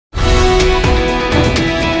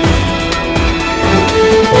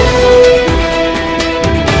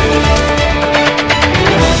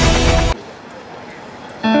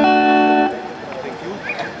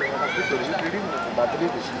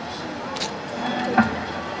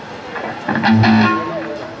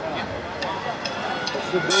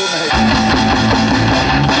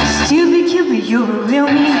Stupid Cupid, you're a real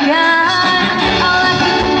mean guy. All I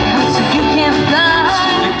can do is so you can fly.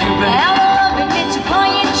 I'm loving it, you're on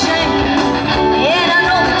your chain, and I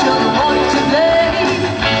know that you're the one to blame.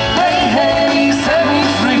 Hey, hey, set me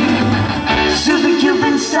free. Stupid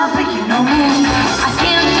Cupid, stop it, you know me. I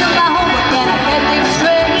can't do my homework and I can't think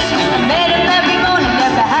straight. I made him every morning,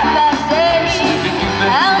 every half-past 8.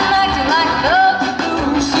 I'm acting like love to do.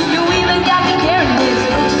 You even got me carrying his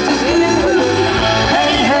boots to school.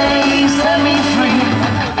 Hey, hey, set me free.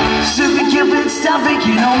 Stupid Cupid, stop it,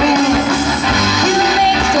 you know me. You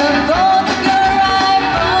made stuff for the girl right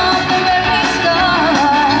from the very start.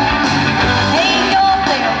 Ain't gonna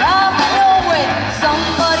play around my own with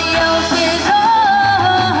somebody else's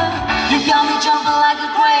heart. You got me jumping like a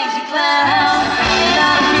crazy clown, and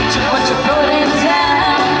I picture what you're putting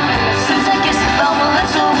down. Since I guess it's all, well,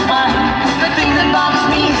 that's so fine. The thing that bothers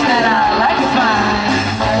me is that I like it fine.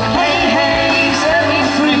 Hey, hey, set me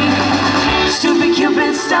free. Stupid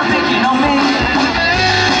Cupid, stop picking on me.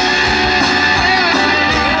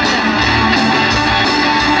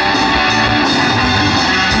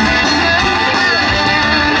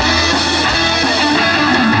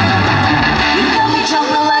 You got me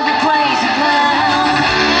jumping like a crazy clown,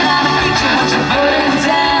 and I don't picture what you're putting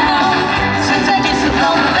down. Since I guess it's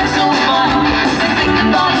all, that's so fine. The thing that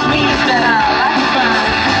bothers me is that I like it fine.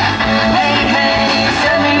 Hey, hey,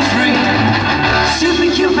 set me free.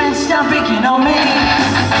 Stupid Cupid, stop picking on me.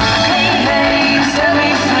 Hey, hey, set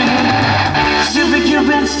me free. Stupid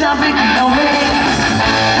Cupid, stop picking on me.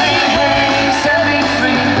 Hey, hey, set me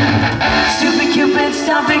free. Stupid Cupid,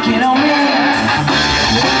 stop picking on me.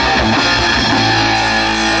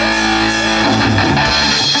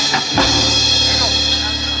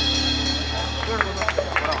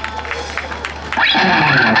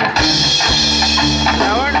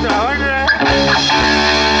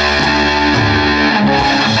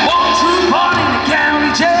 One true part in the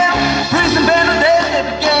county jail. Prison band of death, they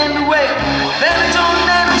began to wail. Then the jump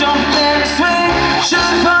began to swing. Should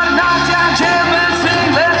put a knockdown jail, but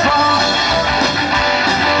sing, let's rock.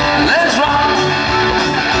 Let's rock.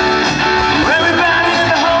 Everybody in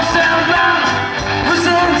the whole cell block was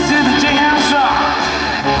into the jailhouse rock.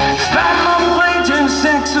 Spike on the plane, turn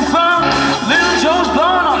saxophone. Little Joe's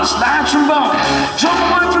born on a slide trombone. Drummer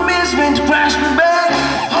one from his wind to crash my bed.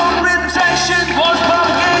 Home rhythm section was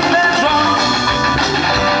propagate. Let's rock.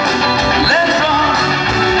 Let's rock.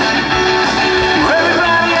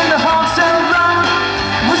 Everybody in the whole cell block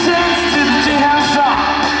was into the jailhouse rock.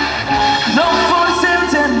 No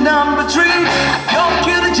 47 and number 3. Don't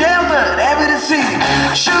kill the jail, but evidence see.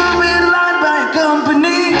 Sure be lied by a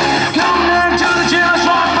company. Come down to the jailhouse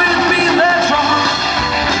rock with me. Let's rock.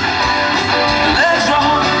 Let's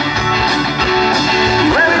rock.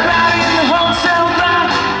 Everybody in the whole cell block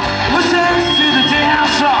was into the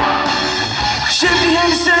jailhouse rock. Shifty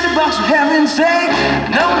and the box for heaven's sake.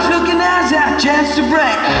 No one's looking at that chance to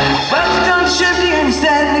break. But he's done Shifty and he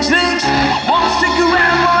said next licks. Won't stick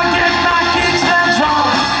around or get my kicks. Let's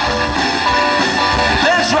rock.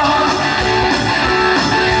 Let's rock.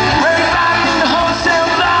 Everybody in the whole cell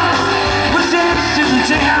block was into the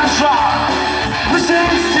jailhouse rock. Was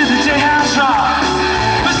into the jailhouse rock.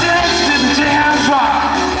 Was into the jailhouse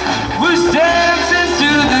rock. Was dancing to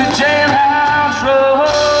the jailhouse rock.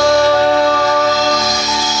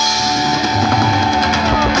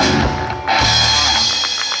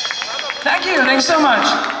 Thank you. Thanks so much.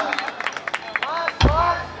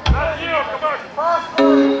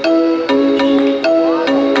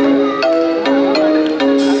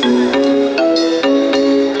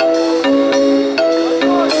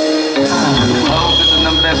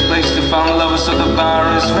 Best place to find lovers, so the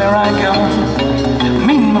bar is where I go.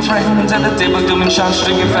 Me and my friends at the table doing shots,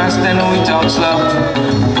 drinking fast, and we talk slow.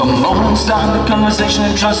 Come on, start the conversation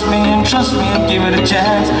and trust me, and give it a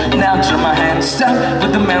chance. Now turn my hand, stop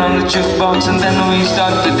with the man on the jukebox, and then we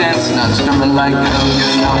start to dance. Not screaming like girl, you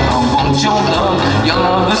know I want your love. Your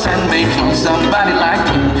love is handmade from somebody like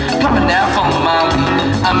me. Coming down from my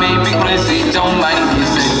lead, I may be crazy, don't mind me.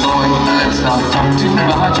 Say, boy, let's not talk too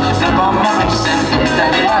much. Grab our minds and put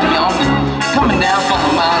that body on me. Coming down from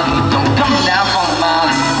my lead, don't come down from my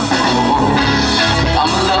lead. Oh, I'm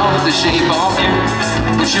in love with the shape of you.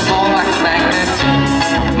 Push you pull like a magnet.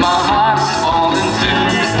 My heart is falling too.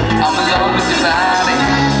 I'm in love with your body.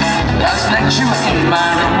 I snatch you in my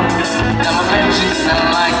room. Now my bed sheets smell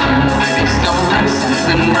like you. Discovering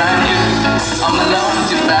something brand new. I'm in love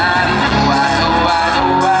with your body. Oh, I, oh, I,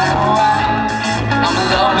 oh, I, oh, I. I'm in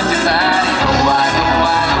love with your body. Oh, I, oh,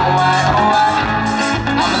 I, oh, I, oh, I.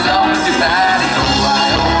 I'm in love with your body. Oh, I,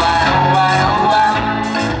 oh, I, oh, I.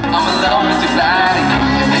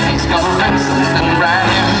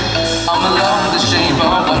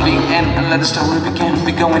 the story began.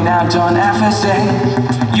 We going out on FSA.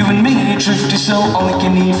 You and me, thrifty soul, only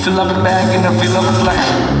can eat. Fill up a bag and I fill up a flat.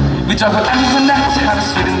 We talk about every night, how to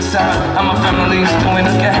sweet inside. How my family's doing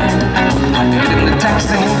again. Hit in the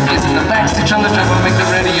taxi, he's in the backseat trying to drive and make the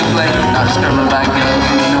radio play. Now just grab my girl,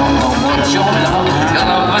 you know I want your love. Your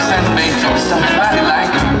love was handmade for somebody like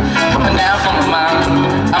you. Coming down from a mile,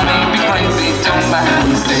 I may be crazy, don't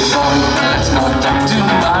mind. Say boy, let's not talk too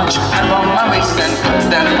much. Grab on my waist and put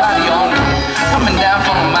that body on me. Coming down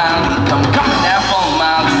from a mile, coming down from a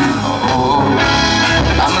mile. Oh,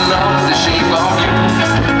 I'm in love with the shape of you.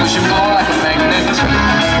 Pushing more like a magnet.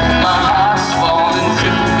 My heart's falling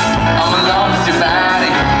too. I'm in love with your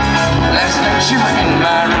body. Last night you were in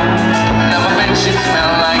my room. Now my bed sheets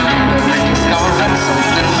smell like you. Discovering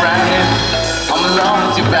something brand new. I'm in love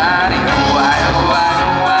with your body. Oh why, oh why,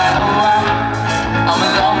 oh why, oh why. I'm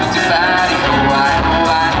in love with your body. Oh why, oh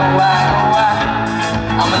why, oh why, oh why.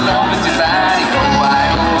 I'm in love with your body. Oh why,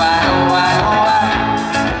 oh why, oh why, oh why.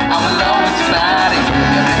 I'm in love with your body.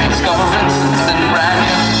 Everything's discovering something brand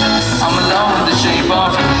new. I'm in love with the shape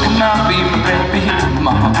of you. Come on, be my baby,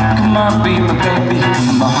 mama. Come on, be my baby,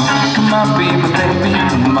 mama. Come on, be my baby,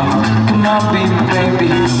 mama. Come on, be my baby,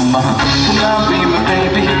 mama. Come on, be my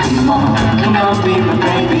baby, mama. Come on, be my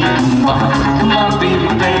baby, mama. Come on, be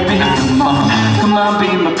my baby, mama. Come on, be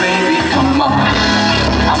my baby, come on.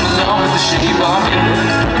 I'm in love with the shape of you.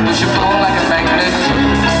 Push your pull like a magnet.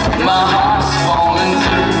 My heart's falling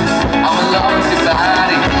through. I'm in love with your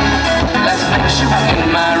body. Let's make sure